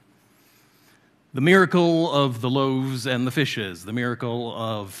The miracle of the loaves and the fishes, the miracle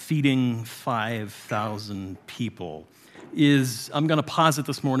of feeding 5,000 people, is, I'm going to posit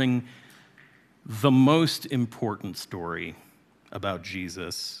this morning, the most important story about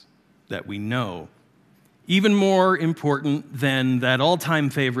Jesus that we know. Even more important than that all-time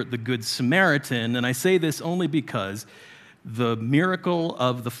favorite, the Good Samaritan, and I say this only because the miracle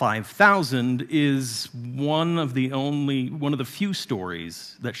of the 5,000 is one of the few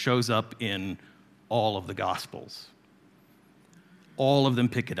stories that shows up in all of the Gospels. All of them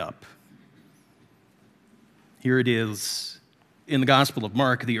pick it up. Here it is in the Gospel of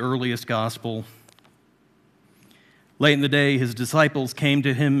Mark, the earliest gospel. Late in the day, his disciples came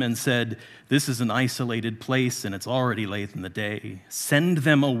to him and said, "This is an isolated place, and it's already late in the day. Send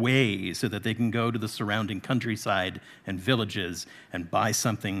them away so that they can go to the surrounding countryside and villages and buy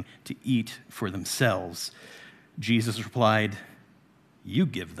something to eat for themselves." Jesus replied, "You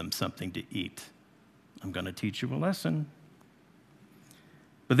give them something to eat. I'm going to teach you a lesson."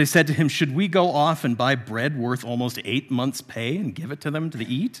 But they said to him, "Should we go off and buy bread worth almost 8 months' pay and give it to them to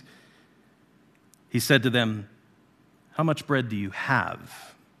eat?" He said to them, "How much bread do you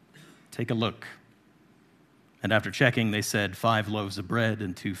have? Take a look." And after checking, they said, 5 loaves of bread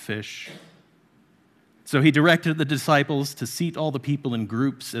and 2 fish. So he directed the disciples to seat all the people in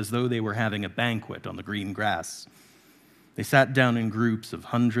groups as though they were having a banquet on the green grass. They sat down in groups of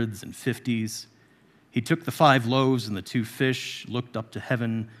hundreds and 50s. He took the 5 loaves and the 2 fish, looked up to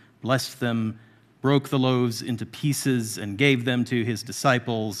heaven, blessed them, broke the loaves into pieces, and gave them to his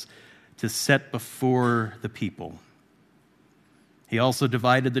disciples to set before the people. He also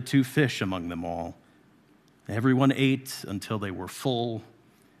divided the 2 fish among them all. Everyone ate until they were full.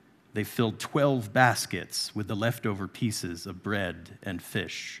 They filled 12 baskets with the leftover pieces of bread and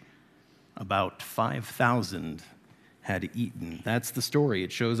fish. About 5,000 had eaten. That's the story.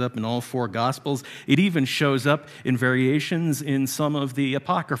 It shows up in all 4 Gospels. It even shows up in variations in some of the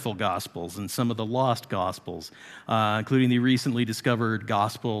apocryphal Gospels and some of the lost Gospels, including the recently discovered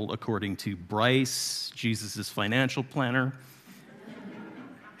Gospel according to Bryce, Jesus' financial planner.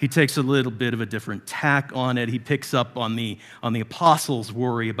 He takes a little bit of a different tack on it. He picks up on the apostles'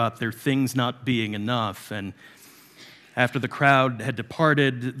 worry about their things not being enough. And after the crowd had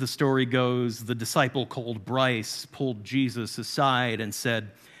departed, the story goes, the disciple called Bryce pulled Jesus aside and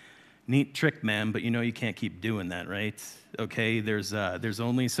said, "Neat trick, man, but you know you can't keep doing that, right? Okay, there's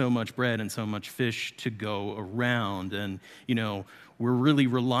only so much bread and so much fish to go around, and we're really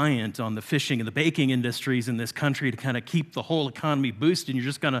reliant on the fishing and the baking industries in this country to kind of keep the whole economy boosted. You're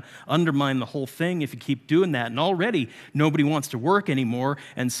just going to undermine the whole thing if you keep doing that. And already nobody wants to work anymore,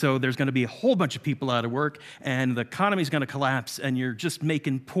 and so there's going to be a whole bunch of people out of work, and the economy's going to collapse, and you're just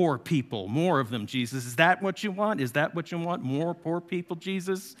making poor people, more of them, Jesus. Is that what you want? Is that what you want? More poor people,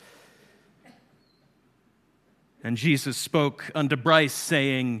 Jesus?" And Jesus spoke unto Bryce,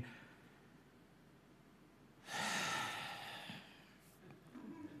 saying,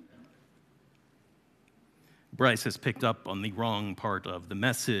 Bryce has picked up on the wrong part of the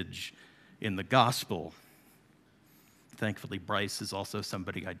message in the gospel. Thankfully, Bryce is also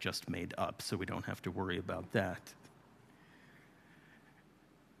somebody I just made up, so we don't have to worry about that.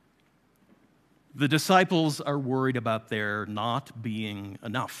 The disciples are worried about there not being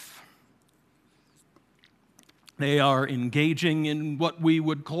enough. They are engaging in what we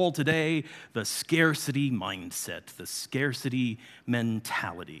would call today the scarcity mindset, the scarcity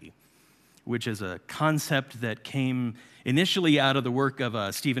mentality, which is a concept that came initially out of the work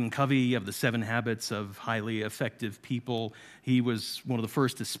of Stephen Covey of the 7 Habits of Highly Effective People. He was one of the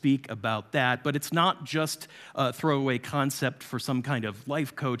first to speak about that, but it's not just a throwaway concept for some kind of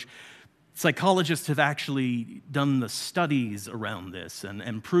life coach. Psychologists have actually done the studies around this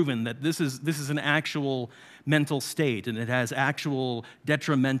and proven that this is an actual mental state, and it has actual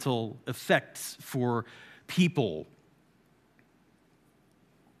detrimental effects for people.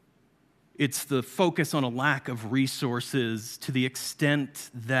 It's the focus on a lack of resources to the extent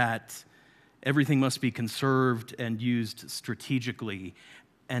that everything must be conserved and used strategically,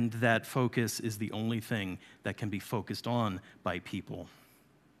 and that focus is the only thing that can be focused on by people.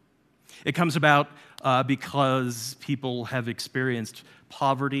 It comes about because people have experienced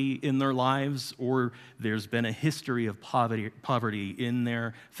poverty in their lives, or there's been a history of poverty in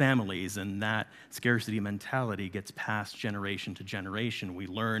their families, and that scarcity mentality gets passed generation to generation. We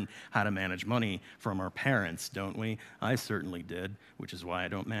learn how to manage money from our parents, don't we? I certainly did, which is why I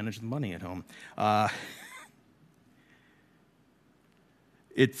don't manage the money at home.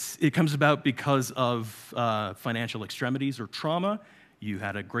 It comes about because of financial extremities or trauma. You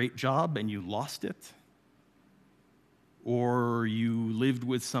had a great job and you lost it. or you lived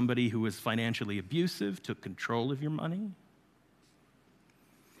with somebody who was financially abusive, took control of your money.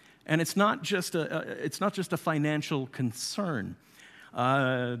 And it's not just a financial concern.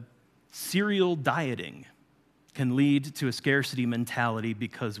 Serial dieting can lead to a scarcity mentality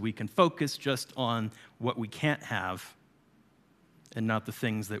because we can focus just on what we can't have and not the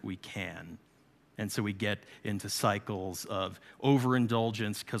things that we can. And so we get into cycles of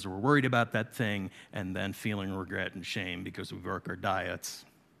overindulgence because we're worried about that thing, and then feeling regret and shame because we work our diets.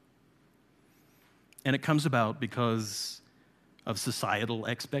 And it comes about because of societal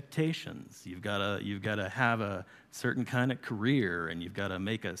expectations. You've got to have a certain kind of career, and you've got to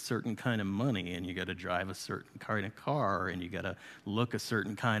make a certain kind of money, and you've got to drive a certain kind of car, and you've got to look a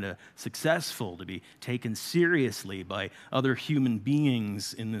certain kind of successful to be taken seriously by other human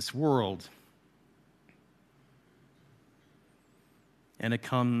beings in this world. And it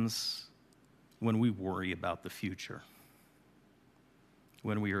comes when we worry about the future.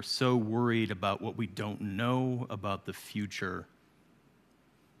 When we are so worried about what we don't know about the future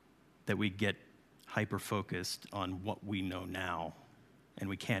that we get hyper-focused on what we know now, and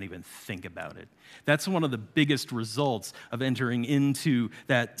we can't even think about it. That's one of the biggest results of entering into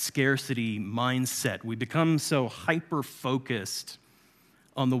that scarcity mindset. We become so hyper-focused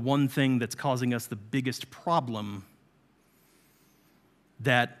on the one thing that's causing us the biggest problem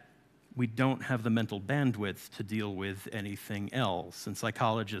that we don't have the mental bandwidth to deal with anything else. And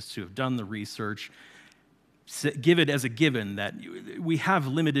psychologists who have done the research give it as a given that we have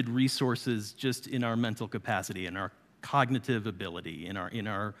limited resources just in our mental capacity, in our cognitive ability, in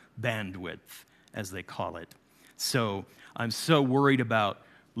our bandwidth, as they call it. So I'm so worried about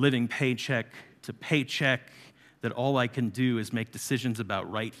living paycheck to paycheck that all I can do is make decisions about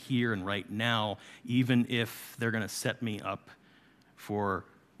right here and right now, even if they're going to set me up for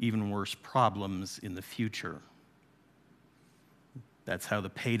even worse problems in the future. That's how the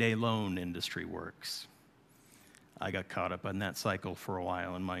payday loan industry works. I got caught up on that cycle for a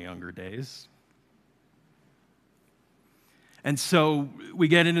while in my younger days. And so we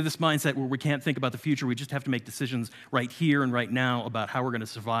get into this mindset where we can't think about the future. We just have to make decisions right here and right now about how we're going to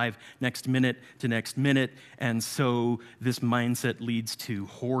survive next minute to next minute. And so this mindset leads to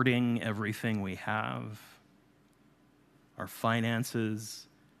hoarding everything we have: our finances,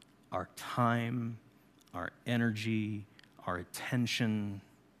 our time, our energy, our attention.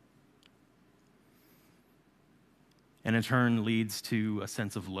 And in turn leads to a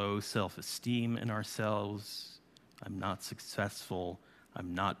sense of low self-esteem in ourselves. I'm not successful.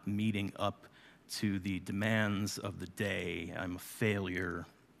 I'm not meeting up to the demands of the day. I'm a failure.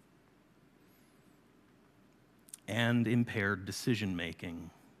 And impaired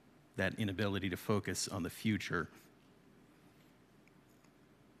decision-making, that inability to focus on the future.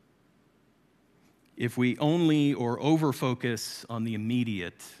 If we only or over-focus on the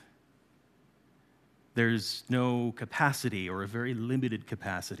immediate, there's no capacity, or a very limited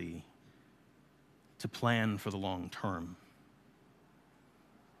capacity, to plan for the long term,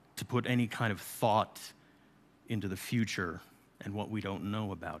 to put any kind of thought into the future and what we don't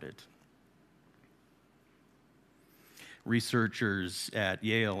know about it. Researchers at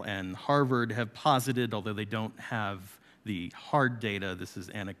Yale and Harvard have posited, although they don't have the hard data, this is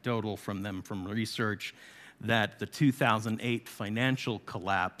anecdotal from them from research, that the 2008 financial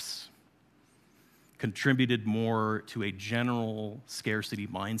collapse contributed more to a general scarcity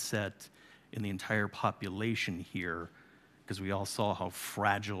mindset in the entire population here, because we all saw how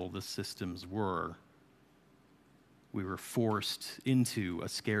fragile the systems were. We were forced into a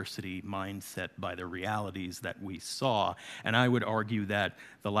scarcity mindset by the realities that we saw. And I would argue that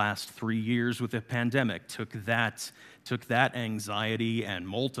the last 3 years with the pandemic took that anxiety and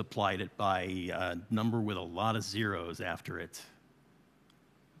multiplied it by a number with a lot of zeros after it.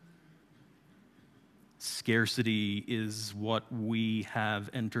 Scarcity is what we have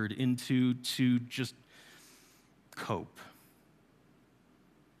entered into to just cope,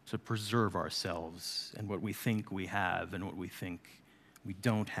 to preserve ourselves and what we think we have and what we think we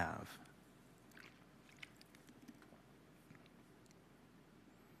don't have.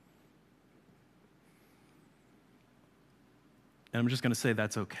 And I'm just going to say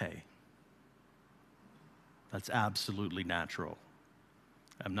that's okay. That's absolutely natural.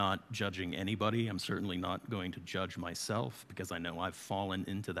 I'm not judging anybody. I'm certainly not going to judge myself, because I know I've fallen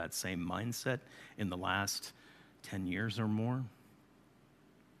into that same mindset in the last 10 years or more.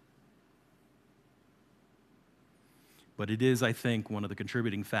 But it is, I think, one of the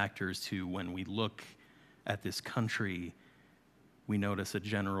contributing factors to when we look at this country, we notice a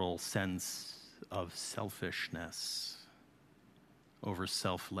general sense of selfishness over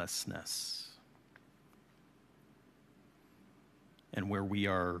selflessness. And where we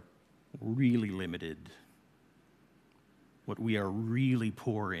are really limited, what we are really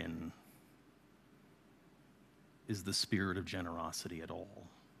poor in, is the spirit of generosity at all,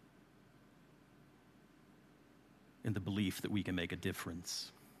 in the belief that we can make a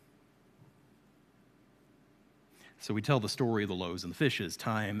difference. So we tell the story of the loaves and the fishes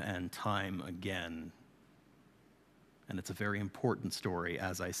time and time again. And it's a very important story,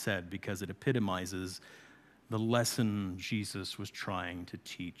 as I said, because it epitomizes the lesson Jesus was trying to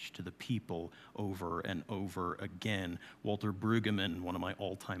teach to the people over and over again. Walter Brueggemann, one of my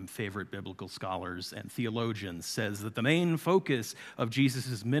all-time favorite biblical scholars and theologians, says that the main focus of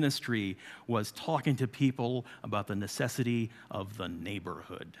Jesus' ministry was talking to people about the necessity of the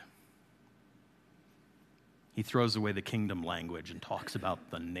neighborhood. He throws away the kingdom language and talks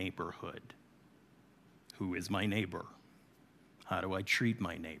about the neighborhood. Who is my neighbor? How do I treat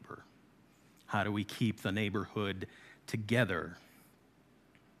my neighbor? How do we keep the neighborhood together?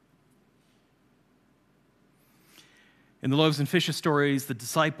 In the loaves and fishes stories, the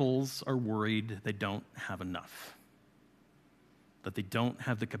disciples are worried they don't have enough, that they don't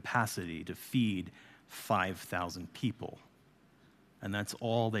have the capacity to feed 5,000 people. And that's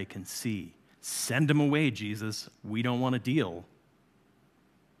all they can see. Send them away, Jesus. We don't want to deal.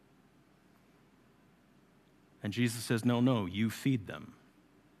 And Jesus says, no, you feed them.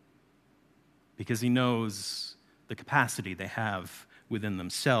 Because he knows the capacity they have within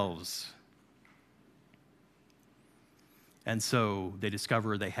themselves. And so they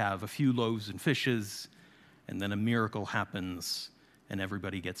discover they have a few loaves and fishes, and then a miracle happens, and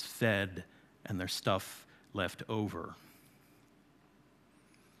everybody gets fed, and there's stuff left over.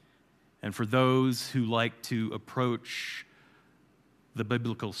 And for those who like to approach the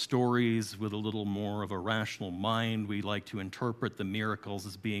biblical stories with a little more of a rational mind, we like to interpret the miracles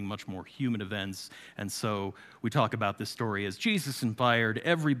as being much more human events. And so we talk about this story as Jesus inspired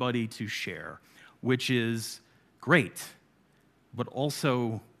everybody to share, which is great, but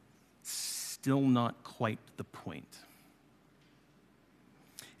also still not quite the point.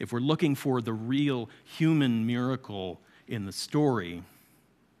 If we're looking for the real human miracle in the story,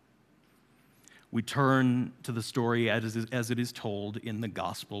 we turn to the story as it is told in the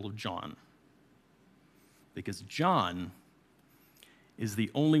Gospel of John. Because John is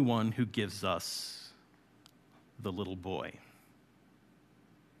the only one who gives us the little boy.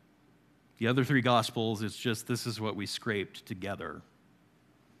 The other three Gospels, it's just this is what we scraped together.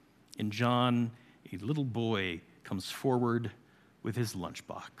 In John, a little boy comes forward with his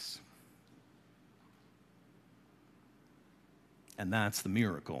lunchbox. And that's the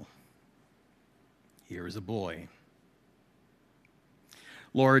miracle. Here is a boy.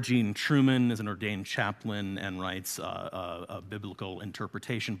 Laura Jean Truman is an ordained chaplain and writes a biblical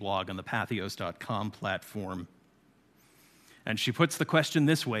interpretation blog on the Patheos.com platform. And she puts the question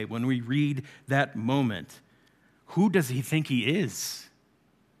this way when we read that moment: who does he think he is?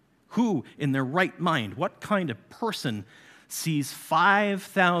 Who, in their right mind, what kind of person sees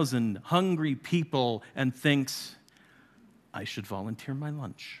 5,000 hungry people and thinks, I should volunteer my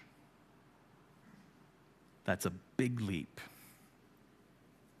lunch? That's a big leap.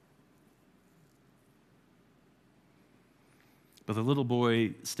 But the little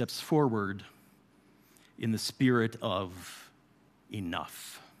boy steps forward in the spirit of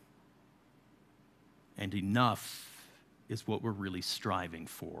enough. And enough is what we're really striving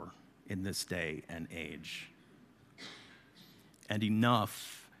for in this day and age. And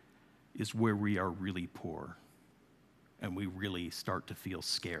enough is where we are really poor and we really start to feel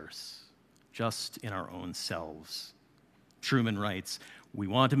scarce, just in our own selves. Truman writes, we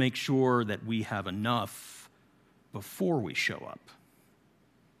want to make sure that we have enough before we show up.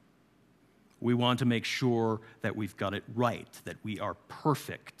 We want to make sure that we've got it right, that we are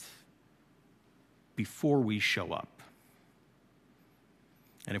perfect before we show up.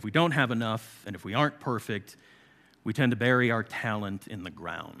 And if we don't have enough, and if we aren't perfect, we tend to bury our talent in the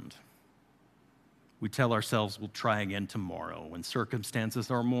ground. We tell ourselves we'll try again tomorrow when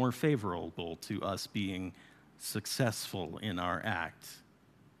circumstances are more favorable to us being successful in our act.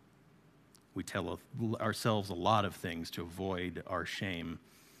 We tell ourselves a lot of things to avoid our shame.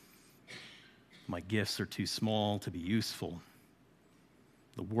 My gifts are too small to be useful.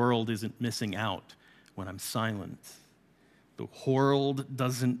 The world isn't missing out when I'm silent. The world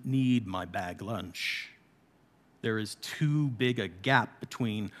doesn't need my bag lunch. There is too big a gap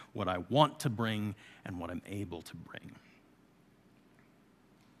between what I want to bring and what I'm able to bring.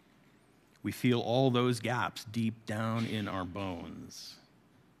 We feel all those gaps deep down in our bones.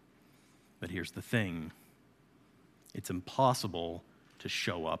 But here's the thing. It's impossible to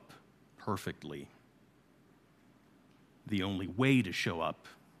show up perfectly. the only way to show up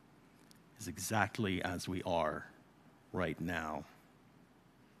is exactly as we are right now.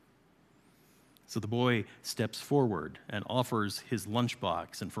 So the boy steps forward and offers his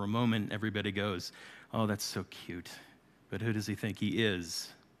lunchbox, and for a moment everybody goes, "Oh, that's so cute, but who does he think he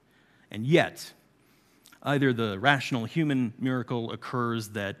is?" And yet, either the rational human miracle occurs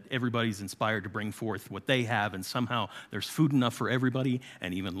that everybody's inspired to bring forth what they have, and somehow there's food enough for everybody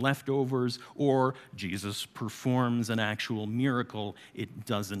and even leftovers, or Jesus performs an actual miracle. It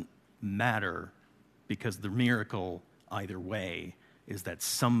doesn't matter, because the miracle, either way, is that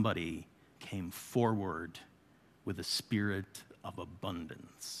somebody came forward with a spirit of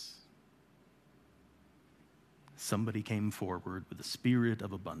abundance. Somebody came forward with a spirit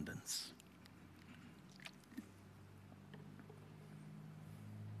of abundance.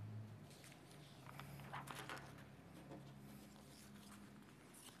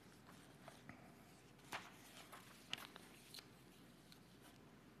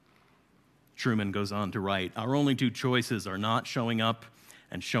 Truman goes on to write, "Our only two choices are not showing up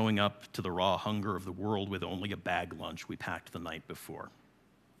and showing up to the raw hunger of the world with only a bag lunch we packed the night before.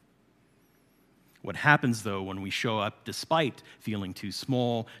 What happens, though, when we show up despite feeling too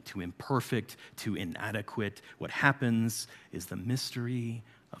small, too imperfect, too inadequate, what happens is the mystery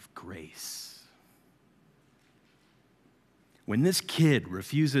of grace. When this kid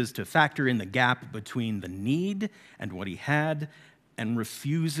refuses to factor in the gap between the need and what he had, and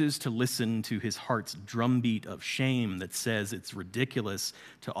refuses to listen to his heart's drumbeat of shame that says it's ridiculous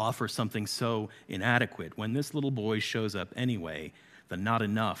to offer something so inadequate, when this little boy shows up anyway, the not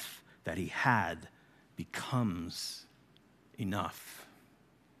enough that he had becomes enough.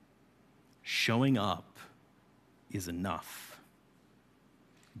 Showing up is enough.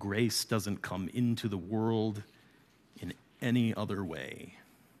 Grace doesn't come into the world in any other way.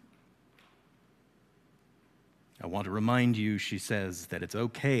 I want to remind you," she says, "that it's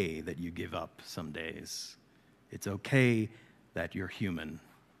okay that you give up some days. It's okay that you're human,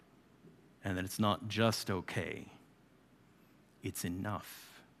 and that it's not just okay, it's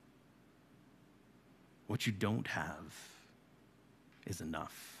enough. What you don't have is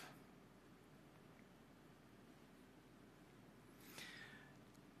enough."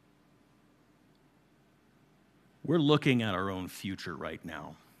 We're looking at our own future right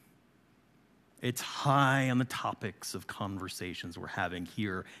now. It's high on the topics of conversations we're having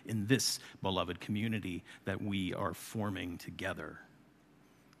here in this beloved community that we are forming together.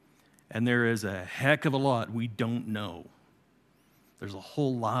 And there is a heck of a lot we don't know. There's a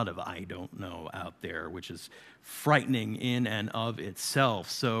whole lot of I don't know out there, which is frightening in and of itself.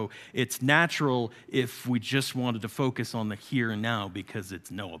 So it's natural if we just wanted to focus on the here and now because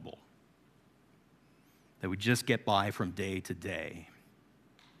it's knowable, that we just get by from day to day,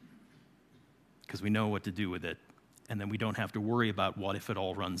 because we know what to do with it, and then we don't have to worry about what if it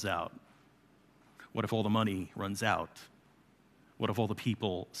all runs out. What if all the money runs out? What if all the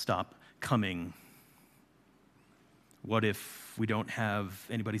people stop coming? What if we don't have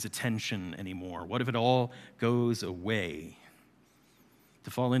anybody's attention anymore? What if it all goes away?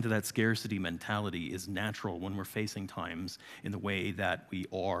 To fall into that scarcity mentality is natural when we're facing times in the way that we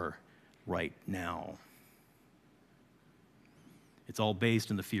are right now. It's all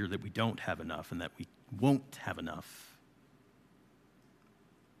based in the fear that we don't have enough and that we won't have enough.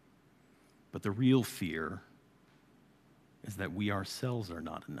 But the real fear is that we ourselves are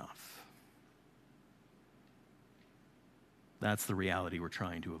not enough. That's the reality we're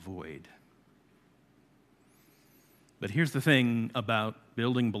trying to avoid. But here's the thing about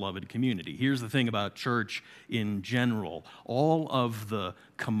building beloved community. Here's the thing about church in general. All of the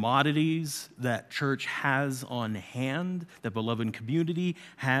commodities that church has on hand, that beloved community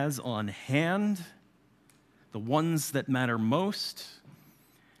has on hand, the ones that matter most,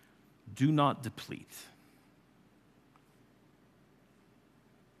 do not deplete.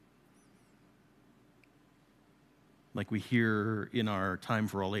 Like we hear in our Time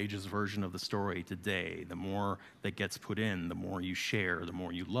for All Ages version of the story today, the more that gets put in, the more you share, the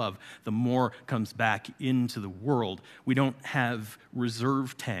more you love, the more comes back into the world. We don't have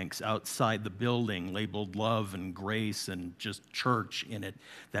reserve tanks outside the building labeled love and grace and just church in it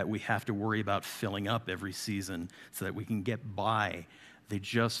that we have to worry about filling up every season so that we can get by. They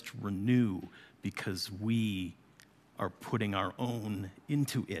just renew because we are putting our own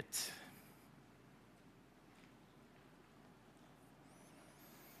into it.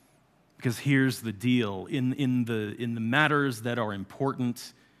 Because here's the deal, in the matters that are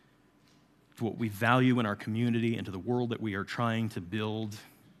important to what we value in our community and to the world that we are trying to build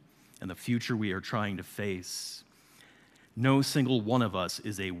and the future we are trying to face, no single one of us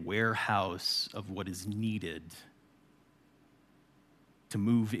is a warehouse of what is needed to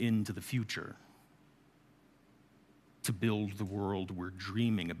move into the future, to build the world we're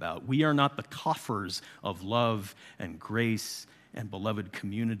dreaming about. We are not the coffers of love and grace and beloved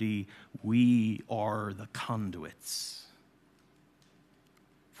community. We are the conduits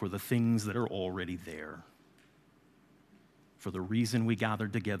for the things that are already there, for the reason we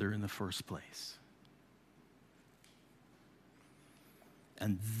gathered together in the first place.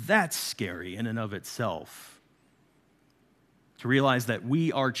 And that's scary in and of itself, to realize that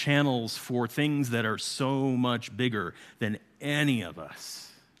we are channels for things that are so much bigger than any of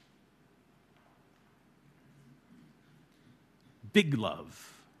us. Big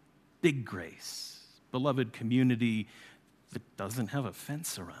love, big grace, beloved community that doesn't have a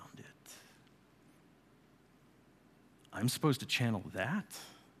fence around it. I'm supposed to channel that?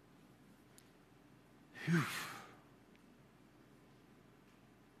 Whew.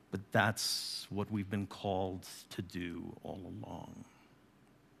 But that's what we've been called to do all along.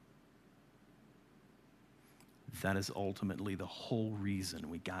 That is ultimately the whole reason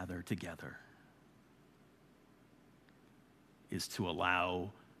we gather together, is to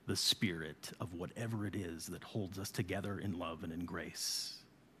allow the spirit of whatever it is that holds us together in love and in grace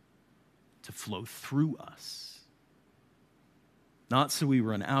to flow through us. Not so we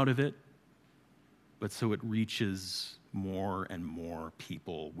run out of it, but so it reaches more and more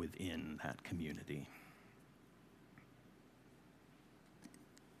people within that community.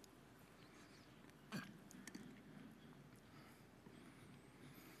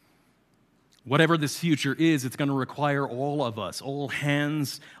 Whatever this future is, it's going to require all of us, all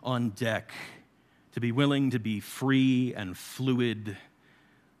hands on deck, to be willing to be free and fluid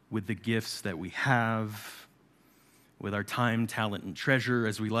with the gifts that we have, with our time, talent, and treasure,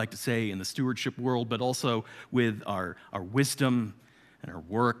 as we like to say in the stewardship world, but also with our wisdom and our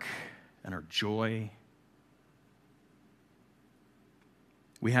work and our joy.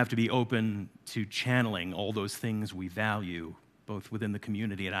 We have to be open to channeling all those things we value, both within the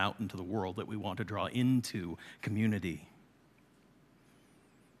community and out into the world that we want to draw into community.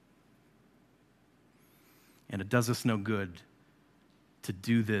 And it does us no good to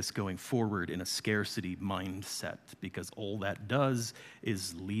do this going forward in a scarcity mindset, because all that does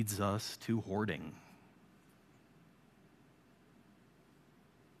is leads us to hoarding.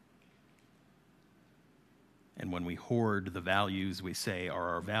 And when we hoard the values we say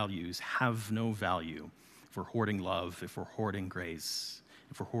are our values, have no value. If we're hoarding love, if we're hoarding grace,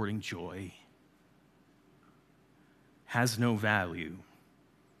 if we're hoarding joy, has no value,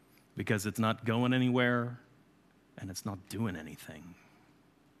 because it's not going anywhere and it's not doing anything.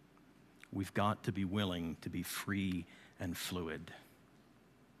 We've got to be willing to be free and fluid.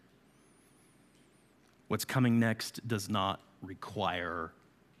 What's coming next does not require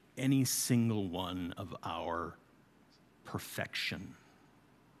any single one of our perfection.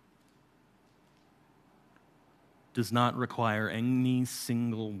 Does not require any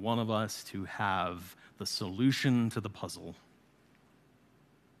single one of us to have the solution to the puzzle.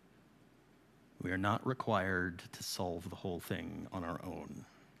 We are not required to solve the whole thing on our own.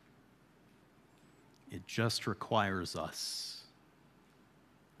 It just requires us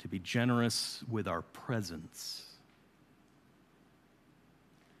to be generous with our presence,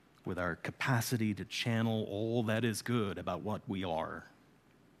 with our capacity to channel all that is good about what we are,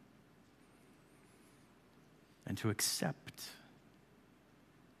 and to accept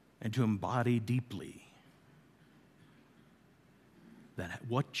and to embody deeply that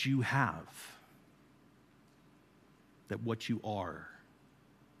what you have, that what you are,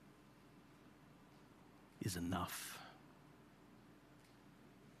 is enough.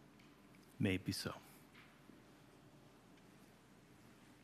 May it be so.